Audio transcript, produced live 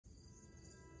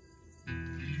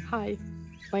Hi,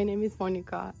 my name is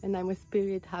Monica and I'm a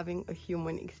spirit having a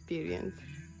human experience.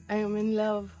 I am in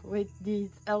love with these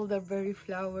elderberry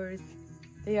flowers.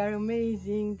 They are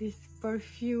amazing. This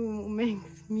perfume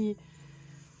makes me...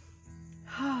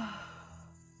 I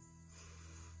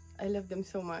love them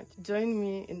so much. Join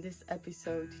me in this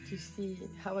episode to see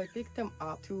how I picked them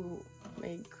up to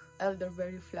make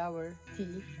elderberry flower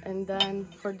tea. And then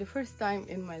for the first time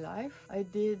in my life, I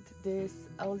did this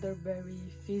elderberry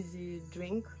fizzy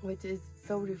drink, which is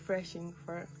so refreshing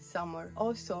for summer.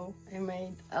 Also, I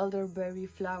made elderberry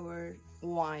flower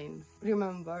wine.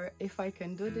 Remember, if I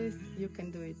can do this, you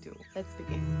can do it too. Let's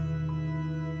begin.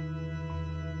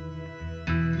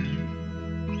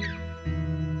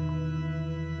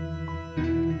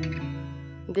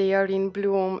 They are in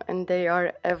bloom and they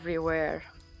are everywhere.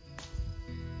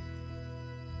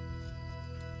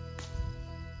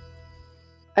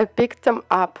 I picked them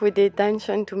up with the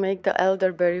intention to make the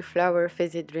elderberry flower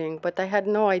fizzy drink, but I had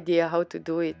no idea how to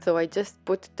do it, so I just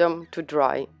put them to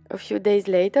dry. A few days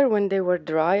later, when they were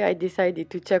dry, I decided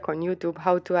to check on YouTube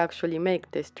how to actually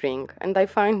make this drink, and I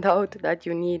found out that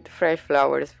you need fresh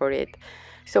flowers for it.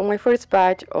 So my first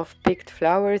batch of picked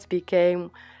flowers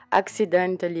became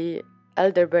accidentally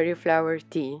elderberry flower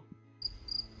tea.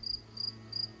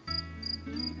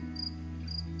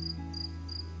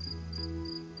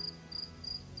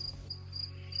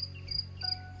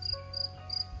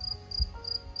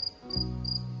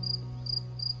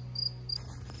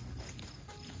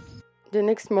 The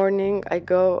next morning, I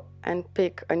go and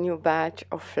pick a new batch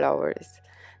of flowers.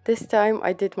 This time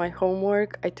I did my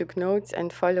homework, I took notes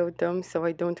and followed them so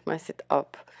I don't mess it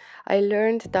up. I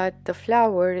learned that the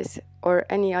flowers or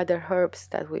any other herbs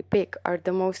that we pick are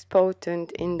the most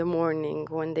potent in the morning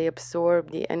when they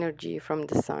absorb the energy from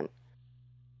the sun.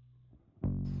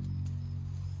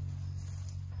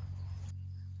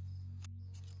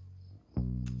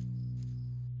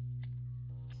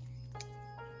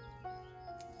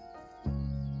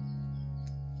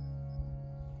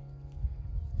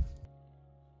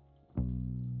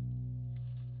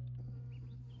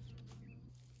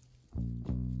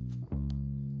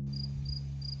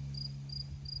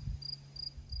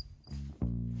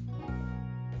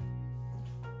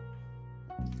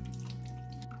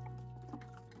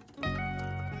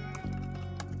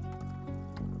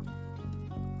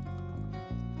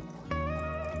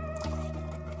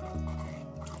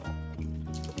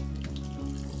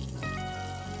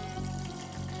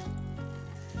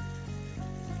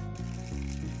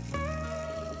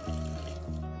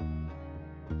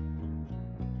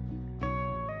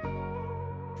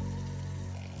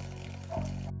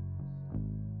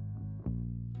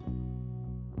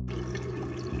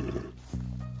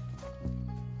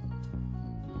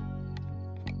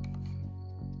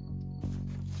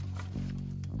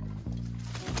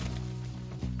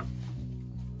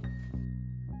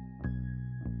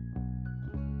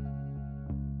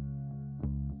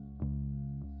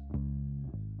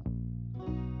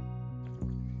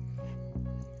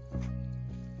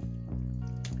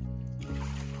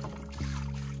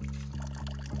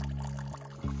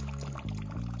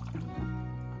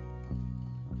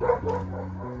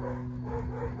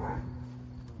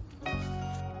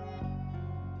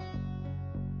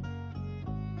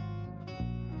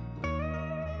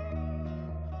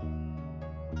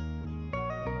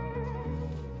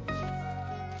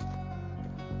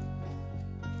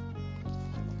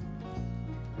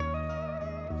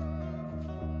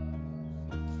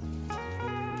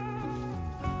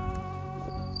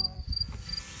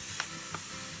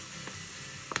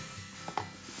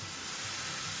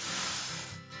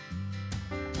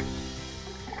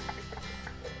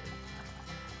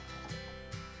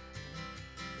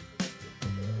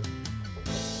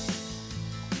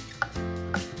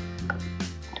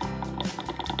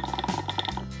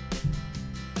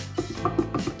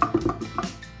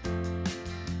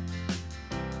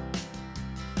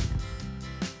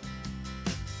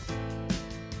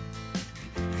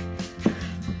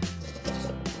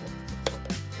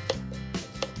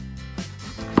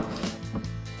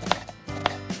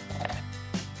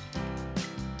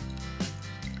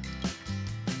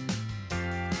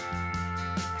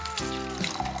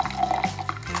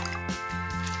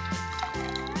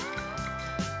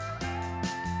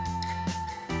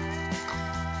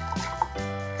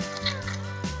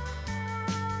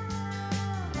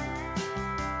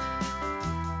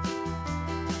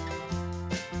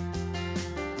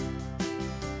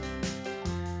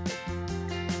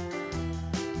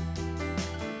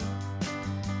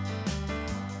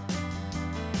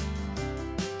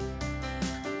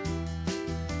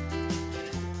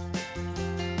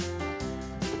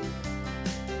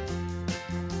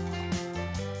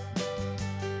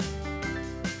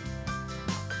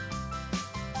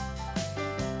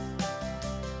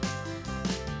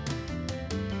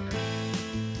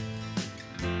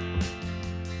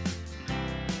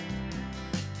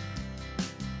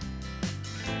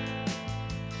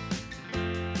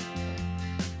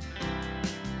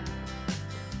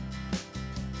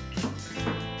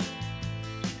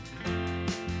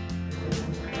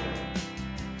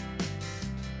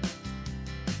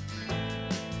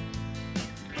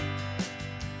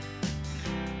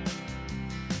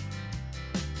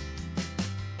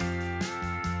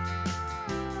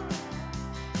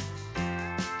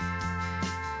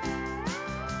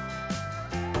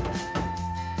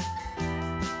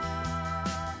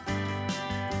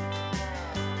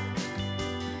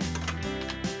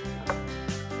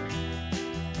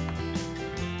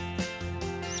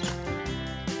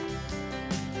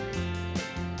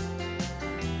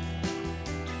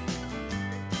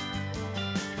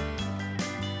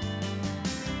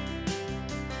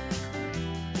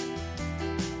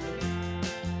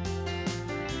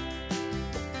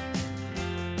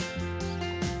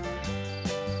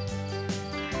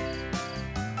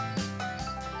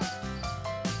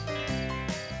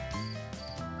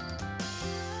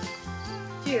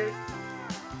 Cheers!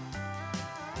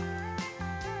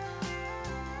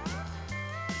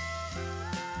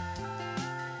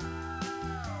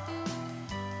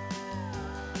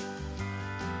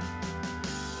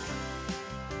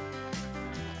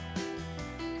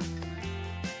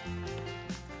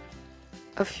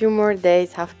 A few more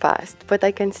days have passed, but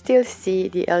I can still see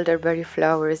the elderberry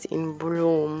flowers in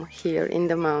bloom here in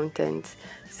the mountains.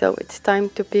 So it's time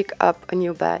to pick up a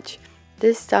new batch.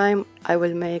 This time I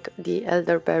will make the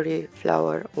elderberry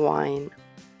flower wine.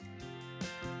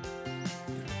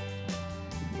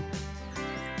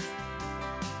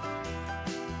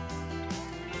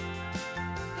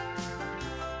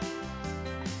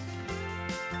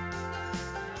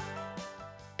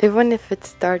 Even if it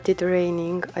started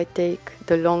raining, I take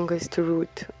the longest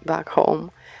route back home.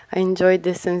 I enjoyed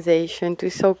the sensation to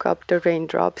soak up the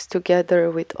raindrops together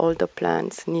with all the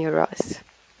plants near us.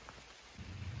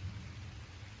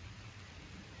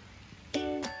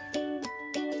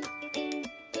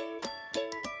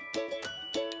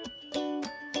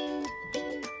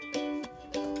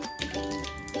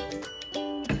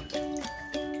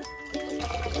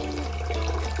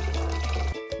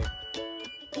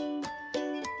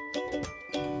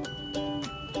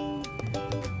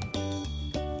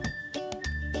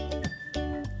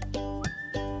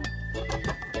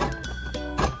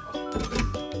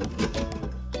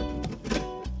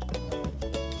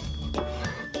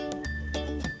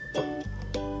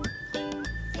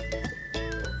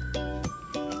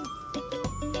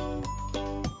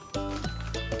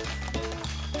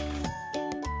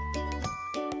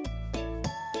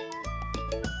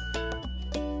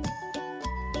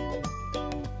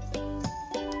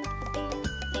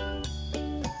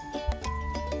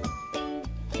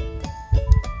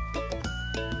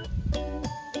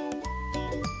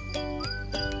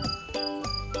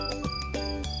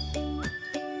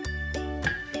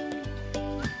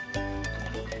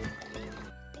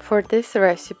 For this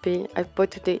recipe, I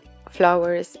put the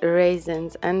flowers,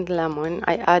 raisins and lemon.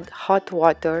 I add hot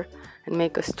water and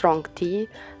make a strong tea,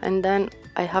 and then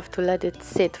I have to let it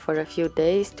sit for a few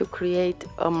days to create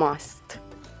a must.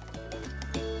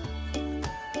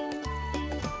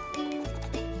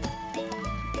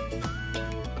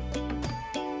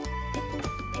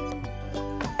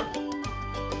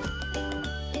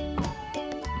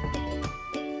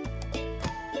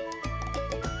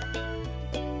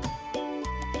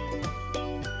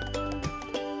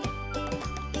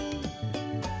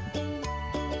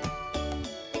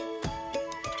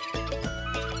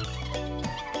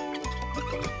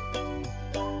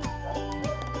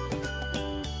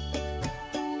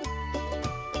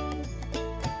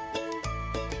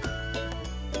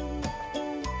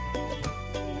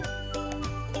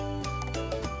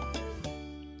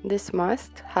 This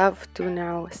must have to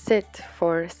now sit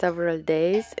for several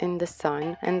days in the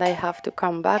sun, and I have to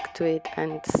come back to it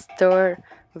and stir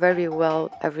very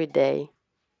well every day.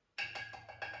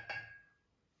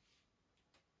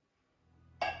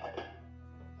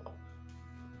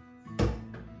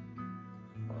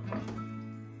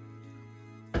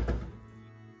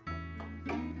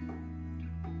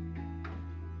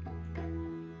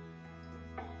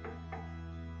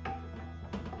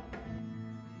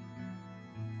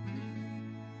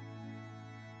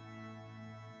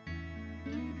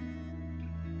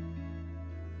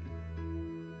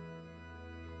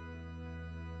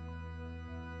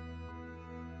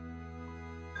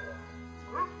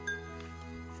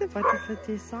 C'est pas tout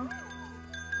fait ça.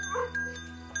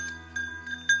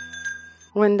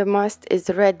 When the must is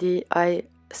ready, I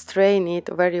strain it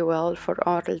very well for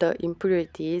all the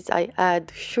impurities. I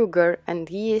add sugar and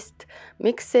yeast,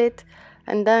 mix it,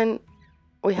 and then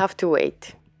we have to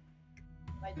wait.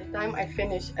 By the time I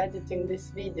finish editing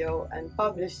this video and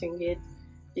publishing it,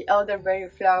 the elderberry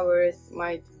flowers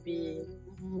might be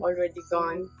already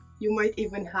gone. You might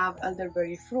even have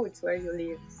elderberry fruits where you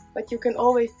live. But you can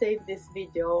always save this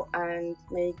video and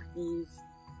make these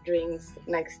drinks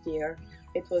next year.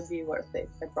 It will be worth it,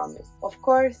 I promise. Of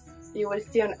course, you will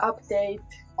see an update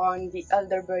on the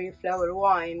elderberry flower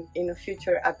wine in a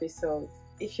future episode.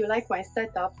 If you like my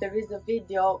setup, there is a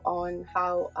video on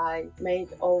how I made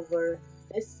over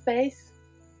this space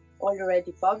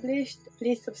already published.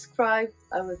 Please subscribe.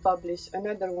 I will publish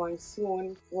another one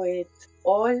soon with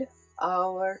all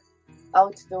our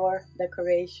outdoor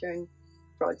decoration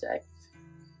projects.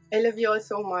 I love you all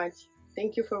so much.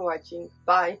 Thank you for watching.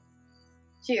 Bye.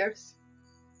 Cheers.